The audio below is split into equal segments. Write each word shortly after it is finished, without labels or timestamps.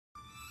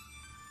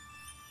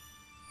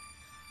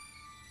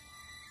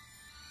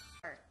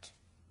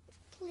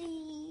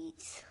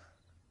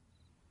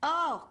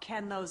Oh,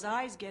 can those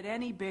eyes get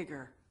any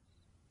bigger?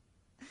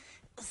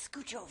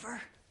 Scooch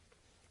over.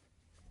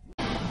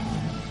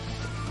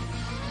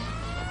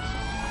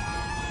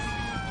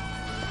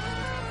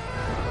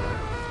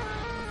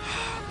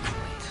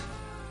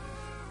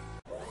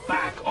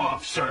 Back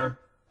off, sir.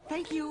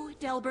 Thank you,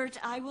 Delbert.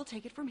 I will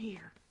take it from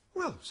here.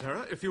 Well,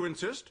 Sarah, if you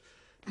insist.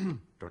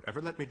 Don't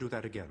ever let me do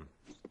that again.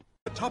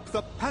 Atop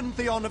the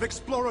pantheon of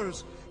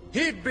explorers,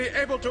 he'd be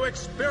able to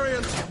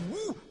experience...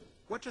 Woo!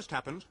 What just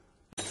happened?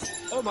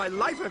 All my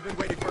life I've been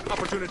waiting for an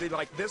opportunity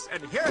like this,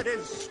 and here it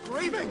is,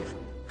 screaming!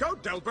 Go,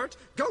 Delbert!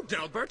 Go,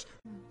 Delbert!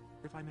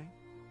 If I may.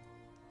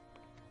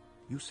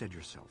 You said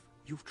yourself,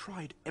 you've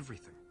tried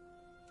everything.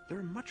 There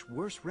are much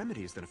worse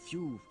remedies than a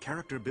few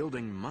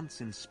character-building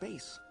months in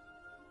space.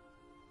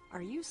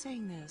 Are you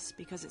saying this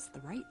because it's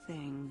the right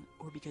thing,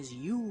 or because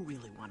you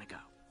really want to go?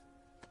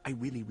 I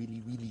really,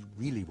 really, really,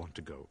 really want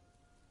to go.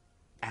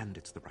 And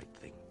it's the right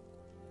thing.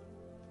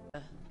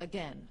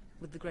 Again,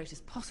 with the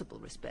greatest possible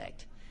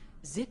respect,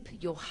 zip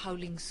your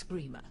howling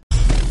screamer.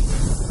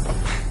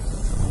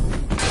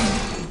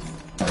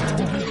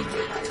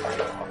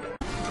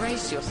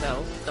 Brace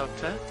yourself,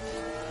 Doctor.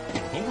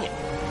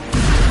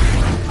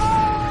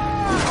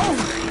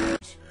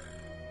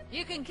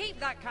 You can keep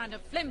that kind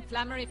of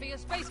flim-flammery for your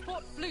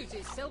spaceport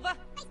floozies, Silver.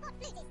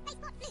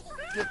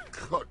 You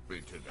cut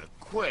me to the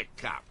quick,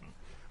 Captain.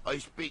 I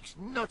speaks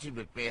nothing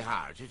but my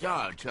heart at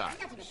all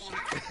times.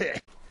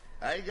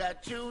 I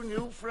got two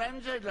new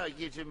friends I'd like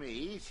you to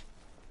meet.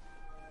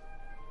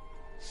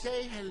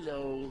 Say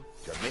hello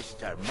to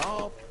Mr.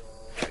 Mop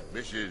and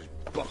Mrs.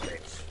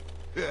 Bucket.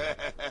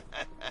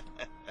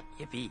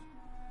 Yippee.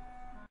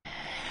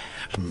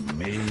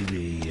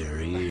 Maybe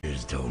your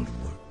ears don't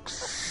work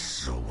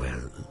so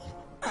well.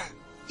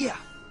 Yeah.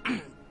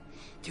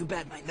 Too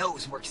bad my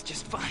nose works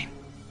just fine.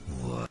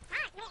 What?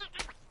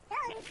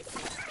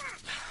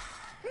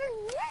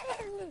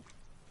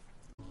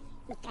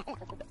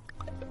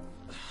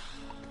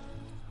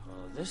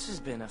 Well, this has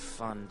been a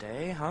fun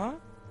day, huh?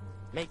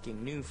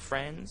 Making new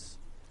friends.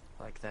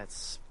 Like that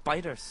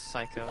spider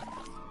psycho.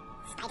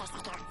 Spider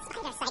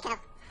psycho.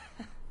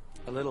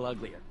 A little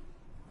uglier.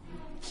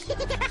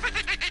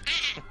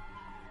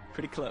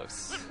 Pretty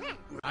close.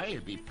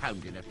 I'll be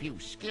pounding a few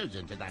skills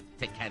into that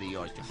thick head of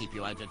yours to keep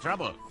you out of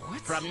trouble.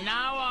 What? From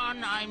now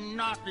on, I'm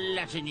not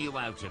letting you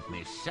out of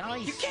my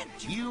sight. You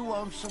can't. You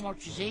won't so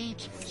much as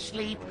eat,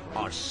 sleep,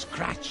 or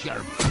scratch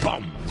your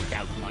bum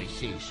without my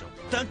say-so.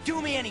 Don't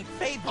do me any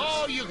favors.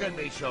 Oh, you can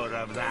be sure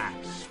of that,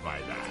 my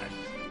lad.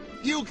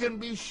 You can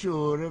be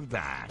sure of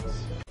that.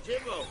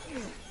 Jimbo,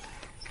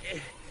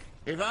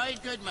 if I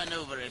could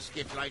maneuver a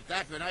skiff like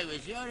that when I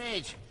was your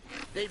age,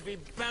 they'd be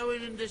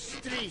bowing in the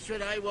streets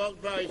when I walked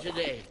by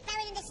today.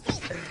 Buried in the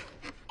street.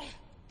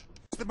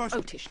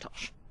 Oh,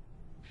 tish-tosh.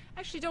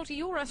 Actually, Doctor,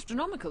 your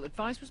astronomical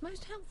advice was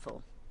most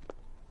helpful.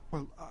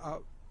 Well,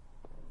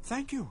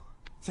 thank you.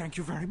 Thank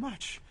you very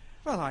much.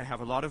 Well, I have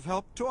a lot of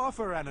help to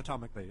offer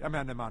anatomically,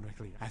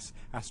 mnemonically,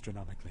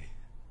 astronomically.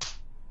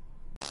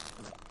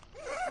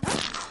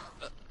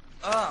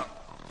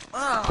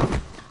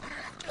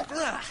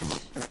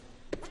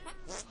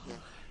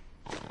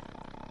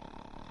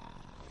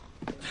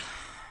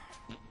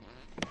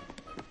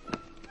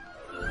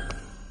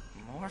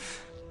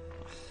 Morph.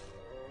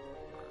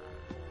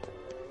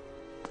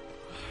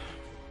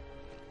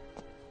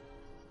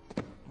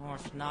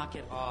 Morph, knock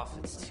it off.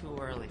 It's too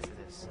early for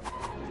this.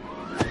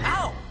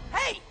 Ow!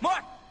 Hey,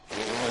 Morph!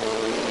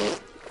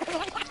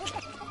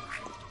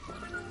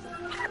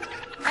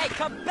 Hey,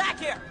 come back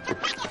here!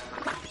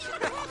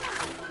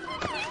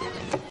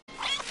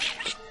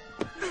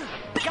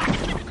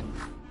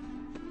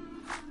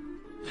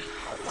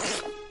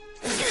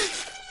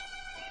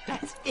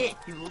 That's it,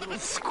 you little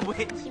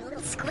squid. You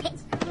little squid.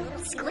 You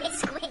little squid,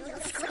 squid,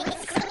 little squid,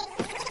 squid.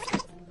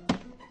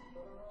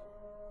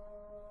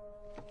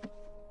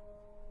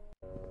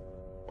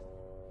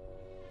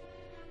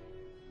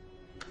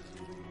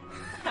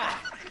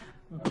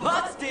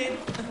 Busted!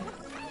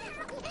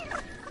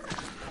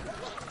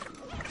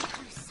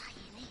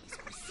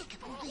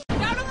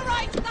 Down on the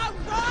right! No,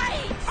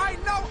 right! I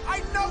know!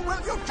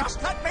 Will you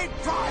just let me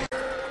drive?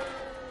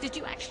 Did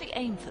you actually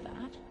aim for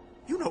that?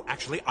 You know,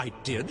 actually, I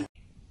did.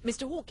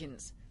 Mr.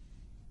 Hawkins.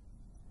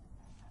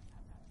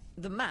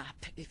 The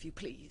map, if you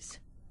please.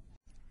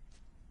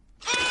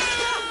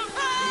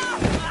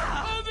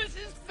 Oh, this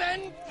is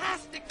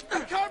fantastic!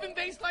 A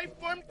carbon-based life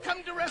form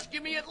come to rescue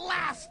me at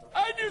last!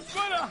 I just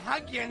want to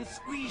hug you and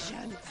squeeze you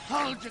and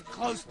hold you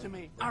close to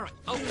me. All right,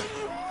 oh.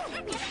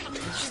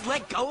 Just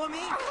let go of me?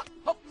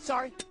 Oh,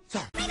 sorry.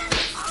 Sorry.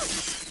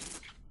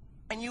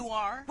 And you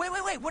are?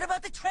 Wait, what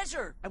about the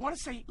treasure? I want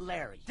to say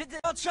Larry.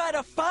 I'll try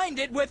to find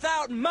it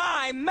without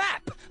my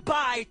map,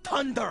 by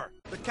thunder!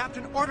 The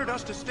captain ordered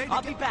us to stay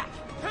I'll be back.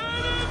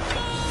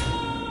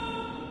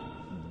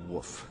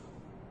 Woof.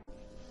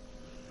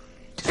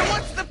 So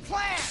what's the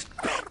plan?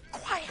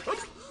 Quiet. I'll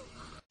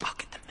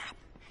get the map.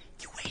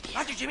 You wait here.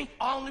 Roger, Jimmy.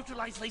 All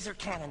neutralized laser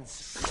cannons.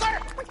 Sir!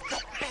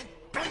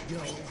 Yo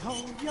ho,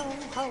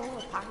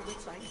 a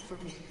pirate's life for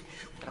me.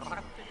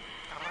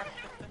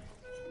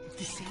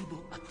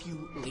 disable a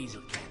few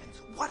laser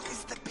cannons. What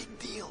is the big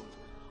deal?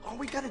 All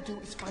we gotta do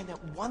is find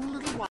out one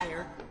little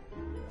wire.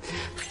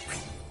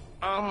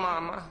 Oh,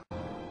 Mama.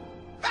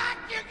 Back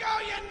you go,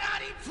 you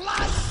naughty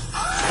plus!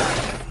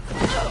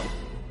 Oh!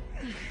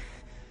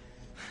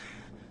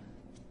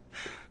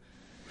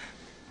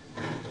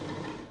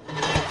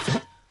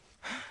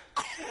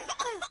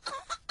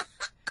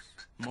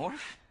 More?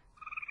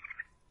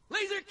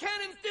 Laser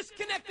cannons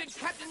disconnected,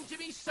 Captain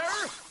Jimmy, sir!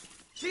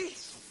 See?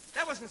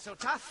 That wasn't so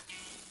tough.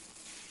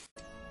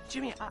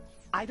 Jimmy,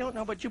 I don't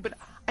know about you, but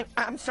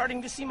I'm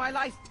starting to see my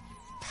life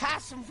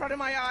pass in front of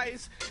my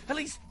eyes. At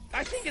least,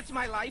 I think it's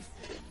my life.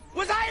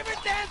 Was I ever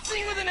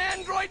dancing with an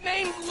android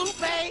named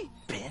Lupe?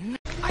 Ben?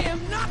 I am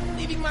not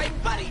leaving my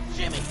buddy,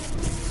 Jimmy!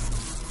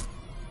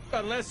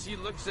 Unless he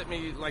looks at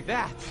me like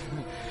that.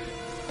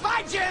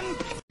 Bye, Jim!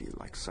 You're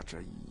like such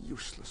a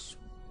useless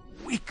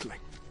weakling.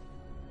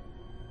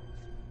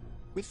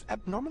 With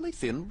abnormally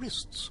thin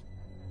wrists.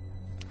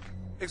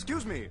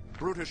 Excuse me,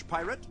 brutish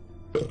pirate.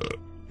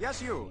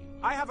 Yes, you.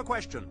 I have a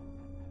question.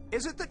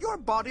 Is it that your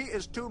body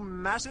is too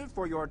massive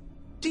for your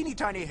teeny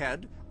tiny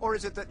head, or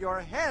is it that your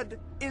head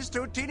is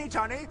too teeny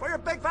tiny for your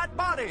big fat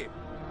body?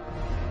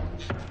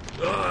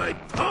 I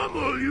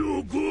pummel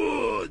you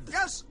good!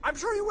 Yes, I'm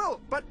sure you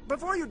will. But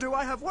before you do,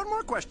 I have one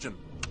more question.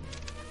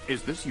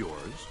 Is this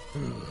yours?